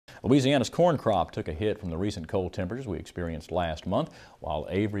Louisiana's corn crop took a hit from the recent cold temperatures we experienced last month. While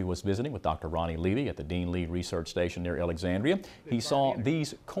Avery was visiting with Dr. Ronnie Levy at the Dean Lee Research Station near Alexandria, he saw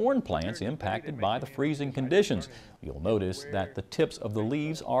these corn plants impacted by the freezing conditions. You'll notice that the tips of the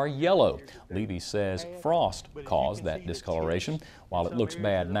leaves are yellow. Levy says frost caused that discoloration. While it looks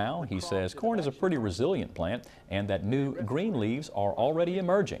bad now, he says corn is a pretty resilient plant and that new green leaves are already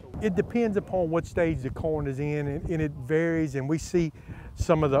emerging. It depends upon what stage the corn is in, and it varies, and we see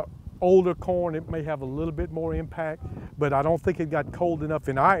some of the older corn, it may have a little bit more impact, but I don't think it got cold enough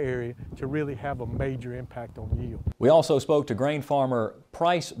in our area to really have a major impact on yield. We also spoke to grain farmer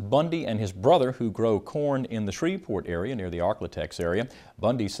Price Bundy and his brother who grow corn in the Shreveport area near the Arklatex area.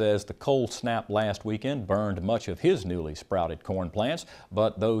 Bundy says the cold snap last weekend burned much of his newly sprouted corn plants,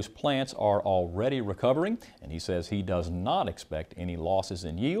 but those plants are already recovering, and he says he does not expect any losses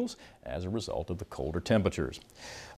in yields as a result of the colder temperatures.